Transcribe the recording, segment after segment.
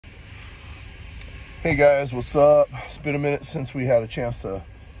Hey guys, what's up? It's been a minute since we had a chance to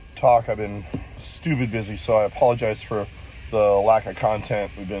talk. I've been stupid busy, so I apologize for the lack of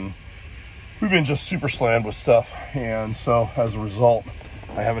content. We've been just super slammed with stuff, and so as a result,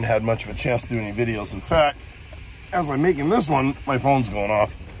 I haven't had much of a chance to do any videos. In fact, as I'm making this one, my phone's going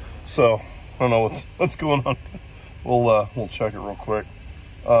off, so I don't know what's going on. We'll check it real quick.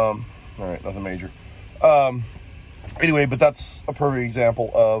 All right, nothing major. Anyway, but that's a perfect example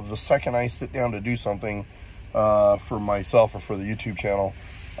of the second I sit down to do something for myself or for the YouTube channel,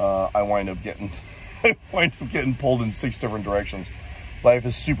 I wind up getting pulled in 6 different directions. Life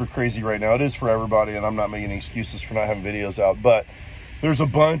is super crazy right now. It is for everybody, and I'm not making excuses for not having videos out, but there's a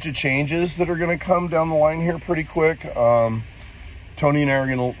bunch of changes that are going to come down the line here pretty quick. Tony and I are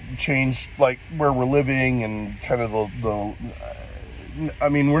going to change like where we're living and kind of I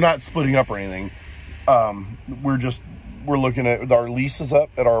mean, we're not splitting up or anything. We're looking at, our lease is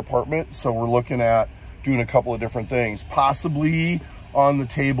up at our apartment, so we're looking at doing a couple of different things. Possibly on the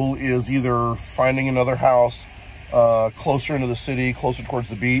table is either finding another house closer into the city, closer towards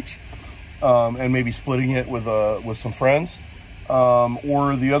the beach, and maybe splitting it with some friends.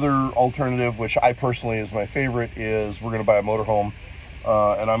 Or the other alternative, which I personally is my favorite, is we're going to buy a motorhome,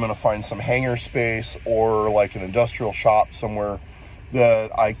 and I'm going to find some hangar space or like an industrial shop somewhere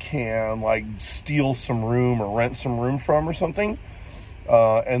that I can like steal some room or rent some room from or something.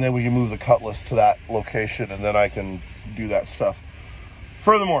 And then we can move the Cutlass to that location, and then I can do that stuff.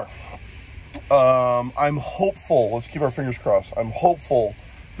 Furthermore, I'm hopeful, let's keep our fingers crossed, I'm hopeful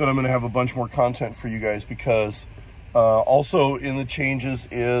that I'm going to have a bunch more content for you guys, because also in the changes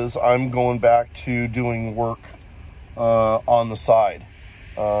is I'm going back to doing work on the side.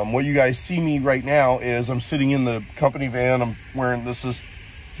 What you guys see me right now is I'm sitting in the company van. I'm wearing, this is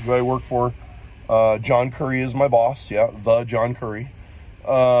who I work for. John Curry is my boss. Yeah, the John Curry.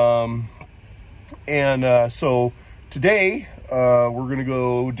 So today we're going to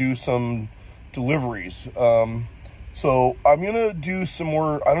go do some deliveries. So I'm going to do some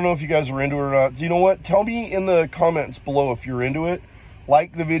more. I don't know if you guys are into it or not. You know what? Tell me in the comments below if you're into it.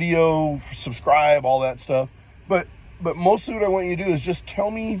 Like the video, subscribe, all that stuff. But mostly what I want you to do is just tell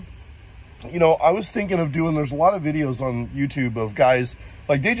me, you know, I was thinking of doing, there's a lot of videos on YouTube of guys,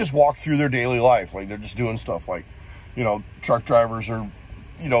 like they just walk through their daily life. Like they're just doing stuff like, you know, truck drivers are,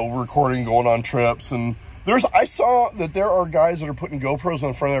 you know, recording, going on trips. And I saw that there are guys that are putting GoPros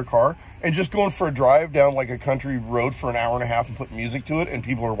on the front of their car and just going for a drive down like a country road for an hour and a half and putting music to it, and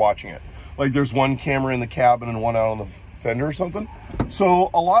people are watching it. Like there's one camera in the cabin and one out on the fender or something.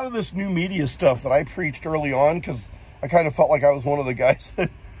 So a lot of this new media stuff that I preached early on, because I kind of felt like I was one of the guys that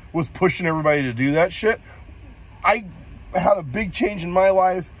was pushing everybody to do that shit. I had a big change in my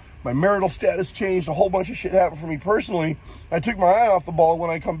life. My marital status changed. A whole bunch of shit happened for me personally. I took my eye off the ball. When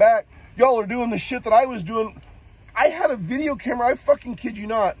I come back, y'all are doing the shit that I was doing. I had a video camera. I fucking kid you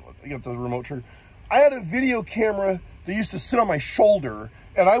not. I got the remote trigger. I had a video camera that used to sit on my shoulder,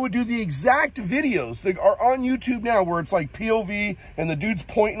 and I would do the exact videos that are on YouTube now, where it's like POV and the dude's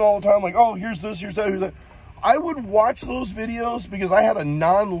pointing all the time, like, oh, here's this, here's that, here's that. I would watch those videos because I had a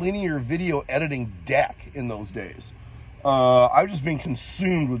non-linear video editing deck in those days. I've just been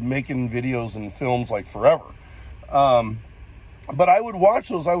consumed with making videos and films like forever. But I would watch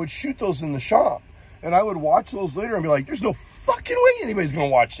those. I would shoot those in the shop, and I would watch those later and be like, there's no fucking way anybody's going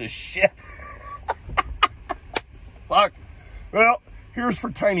to watch this shit. Fuck. Well, here's for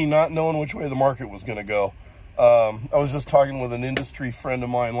Tiny not knowing which way the market was going to go. I was just talking with an industry friend of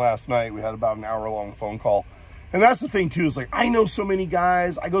mine last night. We had about an hour-long phone call. And that's the thing, too, is like, I know so many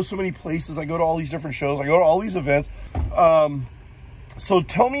guys. I go so many places. I go to all these different shows. I go to all these events. So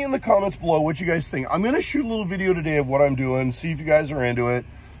tell me in the comments below what you guys think. I'm going to shoot a little video today of what I'm doing, see if you guys are into it.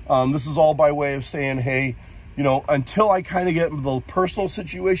 This is all by way of saying, hey, you know, until I kind of get the personal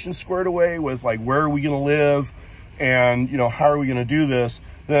situation squared away with, like, where are we going to live and, you know, how are we going to do this,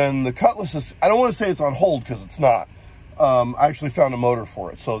 then the Cutlass is, I don't want to say it's on hold, because it's not. I actually found a motor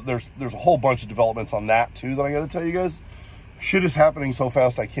for it. So there's a whole bunch of developments on that too that I got to tell you guys. Shit is happening so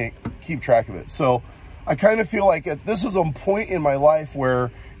fast I can't keep track of it. So I kind of feel like this is a point in my life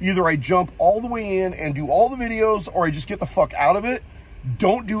where either I jump all the way in and do all the videos, or I just get the fuck out of it,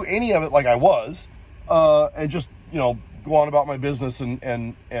 don't do any of it like I was, and just, you know, go on about my business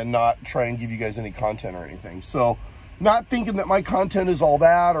and not try and give you guys any content or anything. So not thinking that my content is all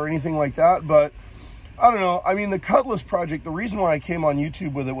that or anything like that, but I don't know. I mean, the Cutlass project, the reason why I came on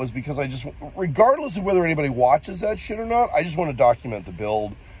YouTube with it was because I just, regardless of whether anybody watches that shit or not, I just want to document the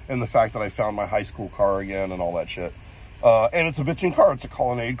build and the fact that I found my high school car again and all that shit. And it's a bitchin' car. It's a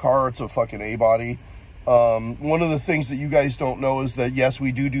Colonnade car. It's a fucking A-body. One of the things that you guys don't know is that, yes,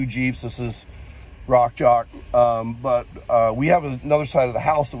 we do Jeeps. This is rock jock. But we have another side of the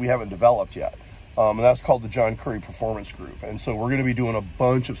house that we haven't developed yet. And that's called the John Curry Performance Group. And so we're going to be doing a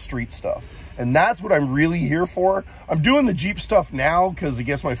bunch of street stuff. And that's what I'm really here for. I'm doing the Jeep stuff now because it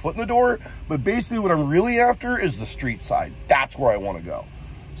gets my foot in the door. But basically what I'm really after is the street side. That's where I want to go.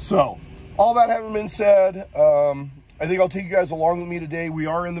 So all that having been said, I think I'll take you guys along with me today. We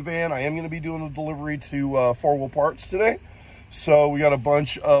are in the van. I am going to be doing a delivery to 4 Wheel Parts today. So we got a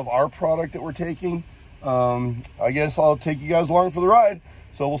bunch of our product that we're taking. I guess I'll take you guys along for the ride.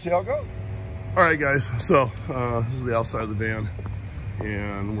 So we'll see how it goes. All right, guys. So this is the outside of the van.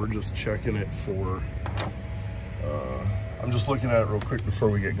 And we're just checking it for, I'm just looking at it real quick before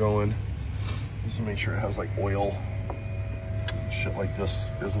we get going. Just to make sure it has like oil. Shit like this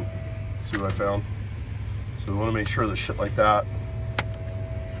isn't, see what I found? So we want to make sure that shit like that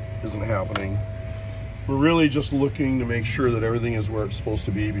isn't happening. We're really just looking to make sure that everything is where it's supposed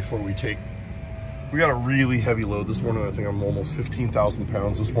to be before we take. We got a really heavy load this morning. I think I'm almost 15,000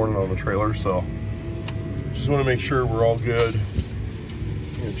 pounds this morning on the trailer. So just want to make sure we're all good.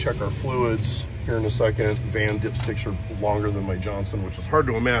 Gonna check our fluids here in a second. Van dipsticks are longer than my Johnson, which is hard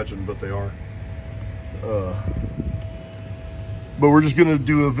to imagine, but they are. But we're just gonna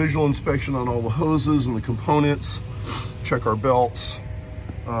do a visual inspection on all the hoses and the components, check our belts,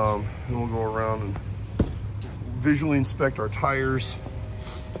 and we'll go around and visually inspect our tires.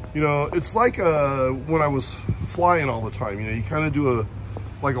 You know, it's like when I was flying all the time, you know, you kind of do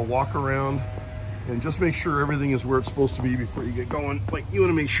like a walk around and just make sure everything is where it's supposed to be before you get going. Like, you want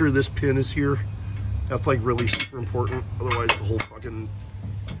to make sure this pin is here. That's like really super important. Otherwise the whole fucking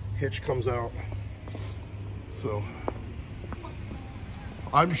hitch comes out. So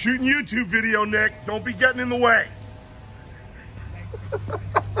I'm shooting YouTube video, Nick. Don't be getting in the way.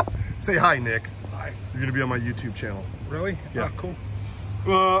 Say hi, Nick. Hi. You're gonna be on my YouTube channel. Really? Yeah. Oh,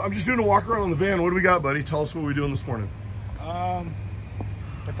 cool. I'm just doing a walk around on the van. What do we got, buddy? Tell us what we're doing this morning.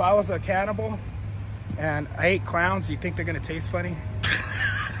 If I was a cannibal and I ate clowns, you think they're gonna taste funny?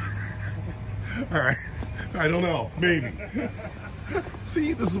 All right. I don't know. Maybe.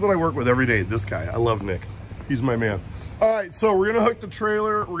 See, this is what I work with every day. This guy. I love Nick. He's my man. All right, so we're gonna hook the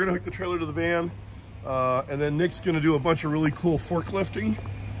trailer. We're gonna hook the trailer to the van, and then Nick's gonna do a bunch of really cool forklifting.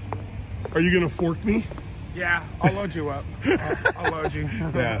 Are you gonna fork me? Yeah, I'll load you up. I'll load you.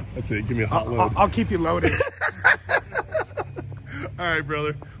 Yeah, that's it. Give me a hot load. I'll keep you loaded. All right,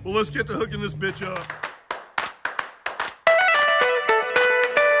 brother. Well, let's get to hooking this bitch up.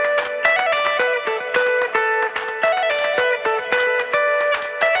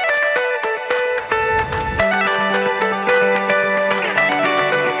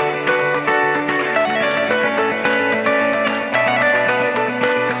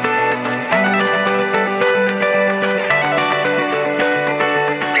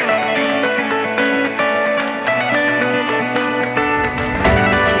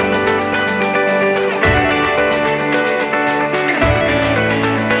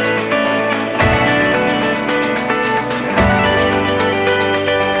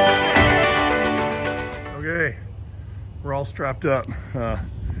 Strapped up.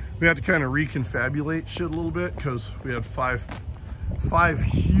 We had to kind of reconfabulate shit a little bit because we had five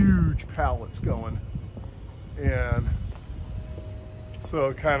huge pallets going, and so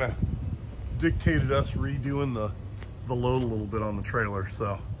it kind of dictated us redoing the load a little bit on the trailer.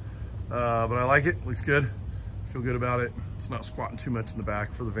 So but I like it. Looks good. Feel good about it. It's not squatting too much in the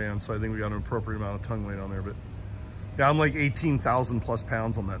back for the van, so I think we got an appropriate amount of tongue weight on there. But yeah, I'm like 18,000 plus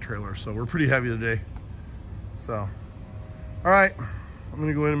pounds on that trailer, so we're pretty heavy today. So all right, I'm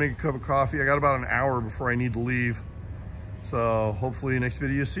gonna go in and make a cup of coffee. I got about an hour before I need to leave. So hopefully next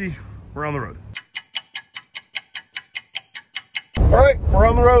video you see, we're on the road. All right, we're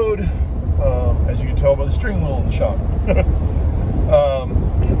on the road. As you can tell by the steering wheel in the shop.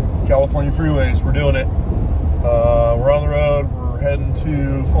 California freeways, we're doing it. We're on the road, we're heading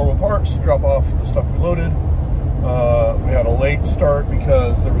to 4 Wheel Parts to drop off the stuff we loaded. We had a late start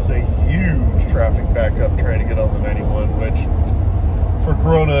because there was a huge traffic backup trying to get on the 91, which for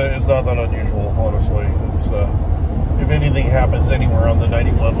Corona is not that unusual, honestly. It's if anything happens anywhere on the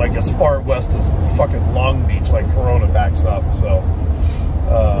 91, like as far west as fucking Long Beach, like Corona backs up. So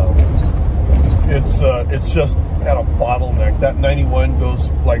it's just at a bottleneck. That 91 goes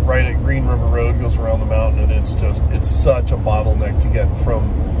like right at Green River Road, goes around the mountain, and it's such a bottleneck to get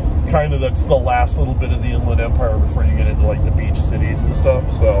from kind of, that's the last little bit of the Inland Empire before you get into like the beach cities and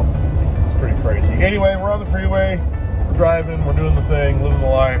stuff. So it's pretty crazy. Anyway, we're on the freeway, we're driving, we're doing the thing, living the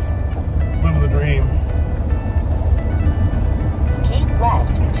life, living the dream. Keep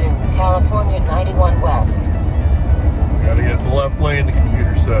left to California 91 West. Gotta get in the left lane, the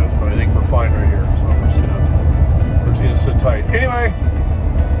computer says, but I think we're fine right here. So we're just gonna sit tight. Anyway,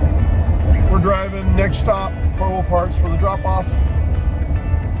 we're driving. Next stop, 4-wheel parts for the drop-off.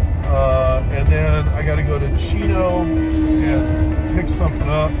 And then I gotta go to Chino and pick something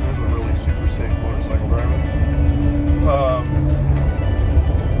up. This is a really super safe motorcycle driving.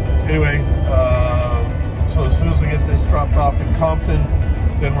 Anyway, so as soon as I get this dropped off in Compton,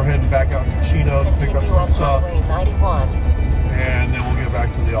 then we're heading back out to Chino to pick up some stuff. And then we'll get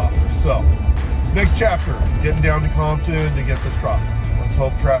back to the office. So, next chapter, getting down to Compton to get this dropped. Let's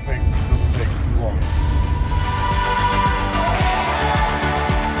hope traffic doesn't take too long.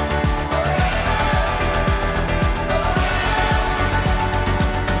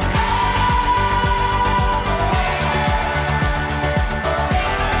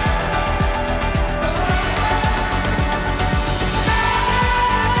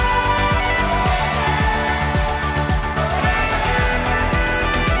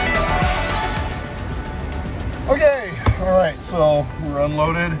 So we're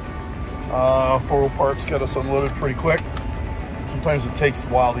unloaded. 4-wheel parts got us unloaded pretty quick. Sometimes it takes a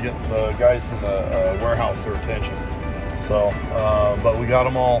while to get the guys in the warehouse their attention. So, but we got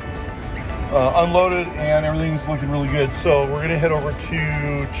them all unloaded and everything's looking really good. So we're gonna head over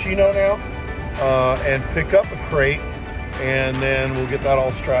to Chino now and pick up a crate, and then we'll get that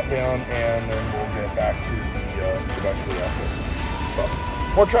all strapped down, and then we'll get back to the office.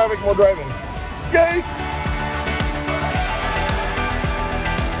 So more traffic, more driving. Yay!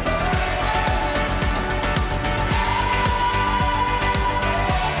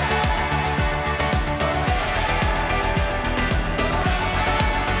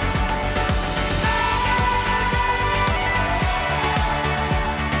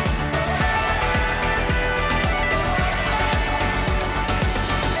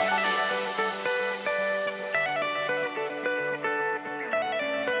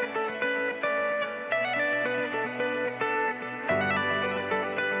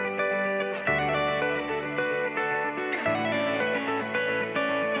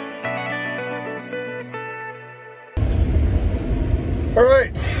 All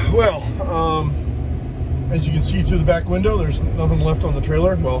right, well, as you can see through the back window, there's nothing left on the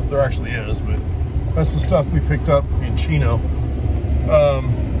trailer. Well, there actually is, but that's the stuff we picked up in Chino.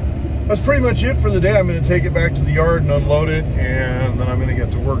 That's pretty much it for the day. I'm going to take it back to the yard and unload it, and then I'm going to get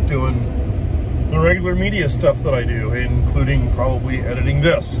to work doing the regular media stuff that I do, including probably editing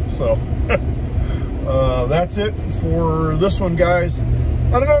this. So that's it for this one, guys.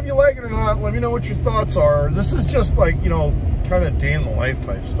 I don't know if you like it or not. Let me know what your thoughts are. This is just like, you know, kind of day in the life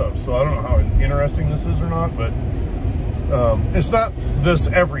type stuff, so I don't know how interesting this is or not, but it's not this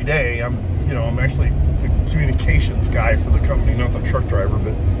every day. I'm actually the communications guy for the company, not the truck driver,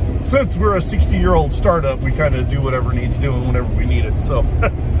 but since we're a 60-year-old startup, we kind of do whatever needs doing whenever we need it, so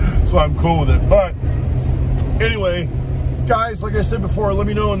so I'm cool with it. But anyway, guys, like I said before, let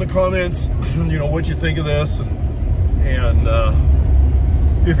me know in the comments, you know, what you think of this, and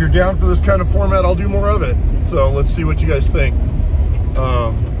if you're down for this kind of format, I'll do more of it. So let's see what you guys think.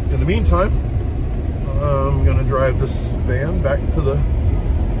 In the meantime, I'm gonna drive this van back to the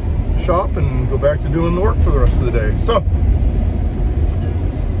shop and go back to doing the work for the rest of the day. So,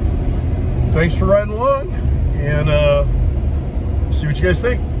 thanks for riding along, and see what you guys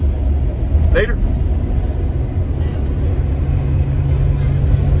think. Later.